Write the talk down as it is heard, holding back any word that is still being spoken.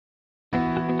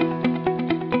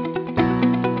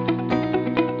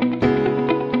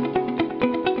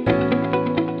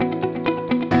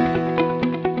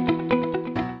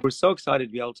we're so excited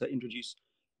to be able to introduce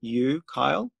you,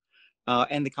 Kyle,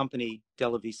 and the company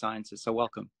DelaV Sciences. So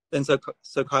welcome. And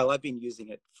so Kyle, I've been using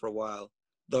it for a while,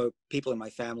 though people in my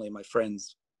family and my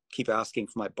friends keep asking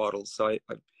for my bottles. So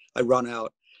I run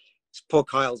out. Poor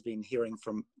Kyle's been hearing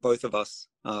from both of us.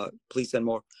 Please send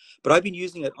more. But I've been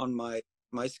using it on my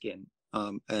skin,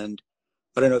 and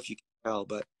I don't know if you can tell,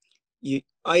 but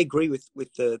I agree with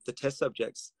the test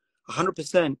subjects.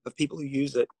 100% of people who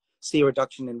use it see a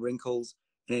reduction in wrinkles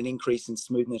and an increase in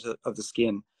smoothness of the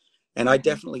skin. And I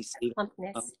definitely see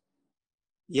plumpness.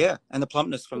 Yeah, and the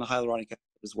plumpness from the hyaluronic acid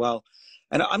as well.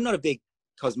 And I'm not a big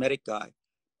cosmetic guy,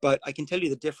 but I can tell you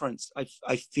the difference.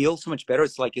 I feel so much better.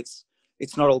 It's like it's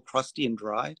not all crusty and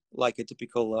dry like a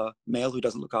typical male who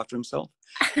doesn't look after himself.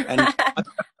 And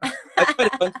I've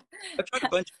tried a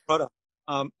bunch of products,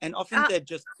 and often they're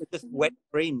just wet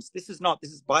creams. This is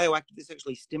bioactive. This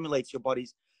actually stimulates your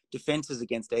body's defenses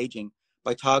against aging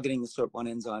by targeting the SIRT1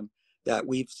 enzyme that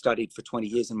we've studied for 20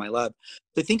 years in my lab.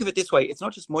 So think of it this way. It's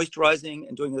not just moisturizing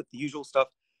and doing the usual stuff.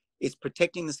 It's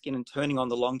protecting the skin and turning on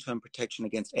the long-term protection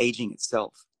against aging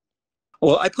itself.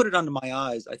 Well, I put it under my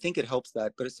eyes. I think it helps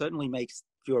that, but it certainly makes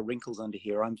fewer wrinkles under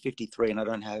here. I'm 53 and I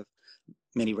don't have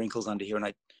many wrinkles under here, and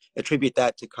I attribute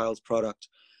that to Kyle's product,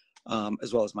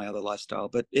 as well as my other lifestyle.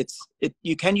 But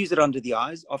you can use it under the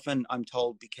eyes. Often I'm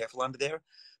told be careful under there,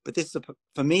 but this is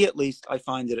for me at least. I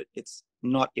find that it's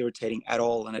not irritating at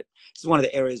all, and this is one of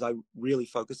the areas I really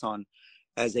focus on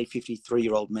as a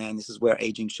 53-year-old man. This is where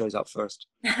aging shows up first.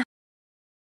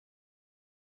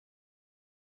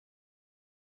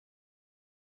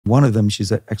 One of them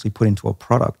she's actually put into a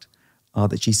product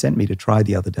that she sent me to try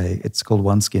the other day. It's called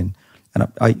OneSkin.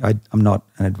 And I'm not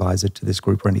an advisor to this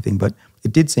group or anything, but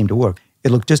it did seem to work. It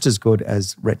looked just as good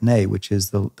as Retin A, which is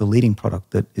the leading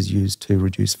product that is used to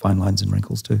reduce fine lines and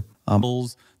wrinkles too.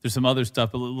 There's some other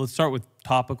stuff, but let's start with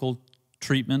topical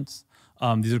treatments.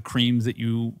 These are creams that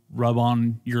you rub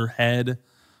on your head.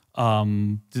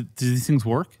 Do these things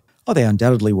work? Oh, they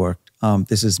undoubtedly work.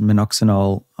 This is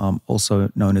minoxidil,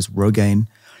 also known as Rogaine.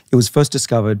 It was first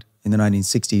discovered in the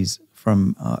 1960s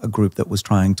from a group that was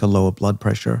trying to lower blood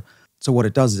pressure. So what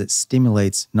it does is it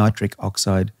stimulates nitric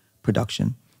oxide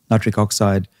production. Nitric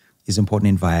oxide is important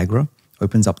in Viagra,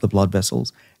 opens up the blood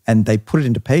vessels. And they put it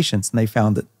into patients and they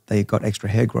found that they got extra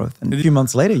hair growth. And a few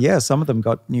months later, some of them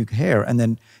got new hair. And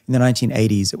then in the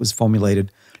 1980s, it was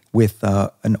formulated with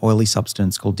an oily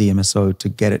substance called DMSO to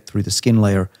get it through the skin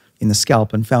layer in the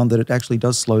scalp, and found that it actually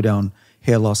does slow down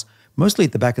hair loss, mostly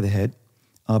at the back of the head,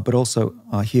 but also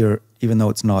here, even though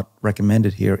it's not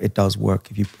recommended here, it does work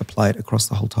if you apply it across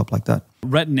the whole top like that.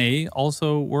 Retin A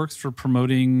also works for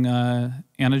promoting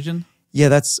anagen? Yeah,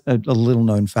 that's a little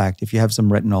known fact. If you have some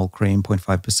retinol cream,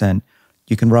 0.5%,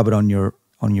 you can rub it on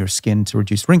your skin to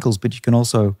reduce wrinkles, but you can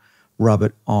also rub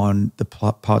it on the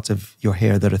parts of your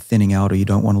hair that are thinning out or you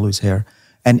don't want to lose hair.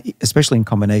 And especially in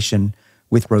combination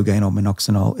with Rogaine or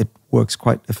minoxidil, it works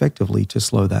quite effectively to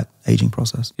slow that aging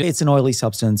process. It's an oily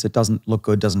substance. It doesn't look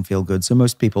good, doesn't feel good. So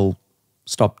most people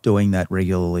stop doing that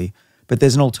regularly. But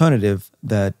there's an alternative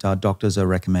that doctors are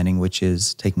recommending, which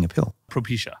is taking a pill.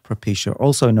 Propecia,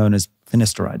 also known as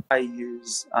finasteride. I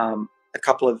use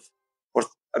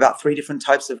about 3 different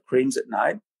types of creams at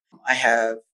night. I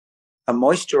have a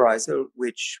moisturizer,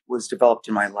 which was developed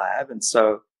in my lab. And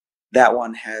so that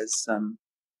one has some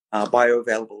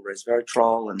bioavailable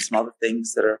resveratrol and some other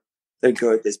things that are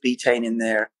good. There's betaine in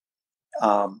there,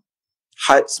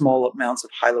 small amounts of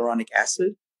hyaluronic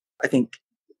acid. I think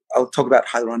I'll talk about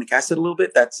hyaluronic acid a little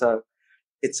bit.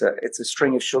 It's a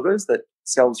string of sugars that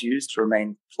cells use to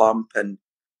remain plump, and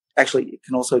actually it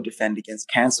can also defend against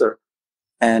cancer.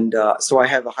 And so I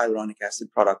have a hyaluronic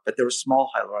acid product, but there are small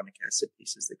hyaluronic acid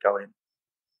pieces that go in.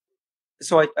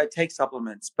 So I take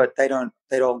supplements, but they don't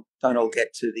all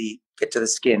get to the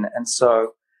skin. And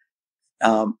so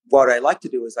what I like to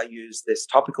do is I use this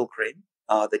topical cream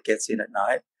that gets in at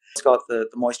night. It's got the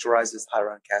moisturizers,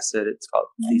 hyaluronic acid. It's got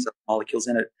these other molecules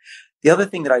in it. The other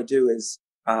thing that I do is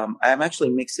I'm actually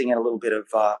mixing in a little bit of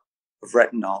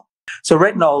retinol. So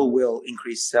retinol will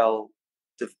increase cell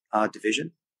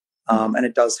division, and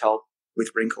it does help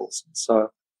with wrinkles.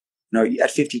 So,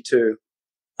 at 52,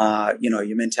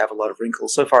 you're meant to have a lot of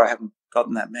wrinkles. So far, I haven't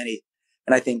gotten that many.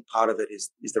 And I think part of it is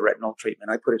the retinol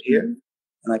treatment. I put it here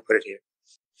and I put it here.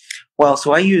 Well,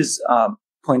 so I use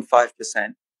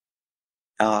 0.5%,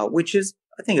 which is,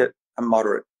 I think, a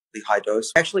moderately high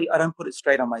dose. Actually, I don't put it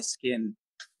straight on my skin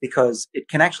because it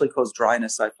can actually cause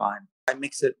dryness, I find. I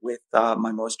mix it with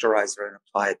my moisturizer and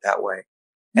apply it that way.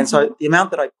 And so the amount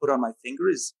that I put on my finger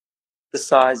is the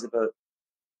size of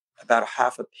about a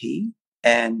half a pea.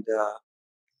 And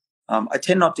I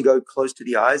tend not to go close to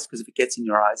the eyes because if it gets in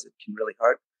your eyes, it can really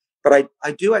hurt. But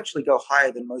I do actually go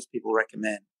higher than most people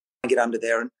recommend. I get under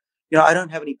there and, I don't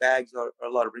have any bags or a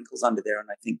lot of wrinkles under there. And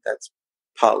I think that's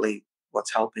partly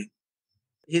what's helping.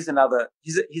 Here's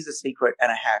a secret and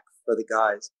a hack for the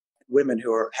guys, women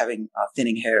who are having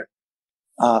thinning hair.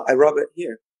 I rub it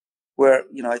here where,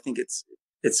 I think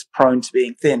it's prone to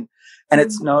being thin. And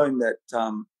it's known that,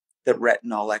 that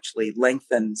retinol actually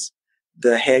lengthens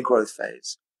the hair growth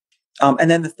phase.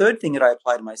 And then the third thing that I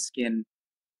apply to my skin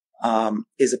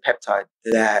is a peptide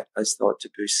that is thought to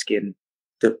boost skin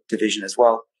division as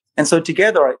well. And so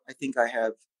together, I think I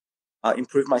have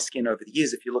improved my skin over the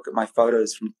years. If you look at my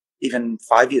photos from even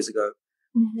 5 years ago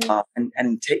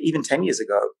and even 10 years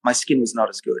ago, my skin was not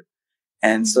as good.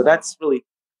 And so that's really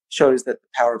shows that the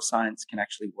power of science can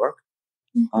actually work.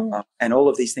 And all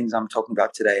of these things I'm talking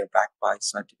about today are backed by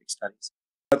scientific studies.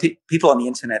 People on the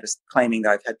internet are claiming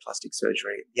that I've had plastic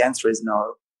surgery. The answer is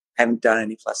no, I haven't done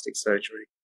any plastic surgery.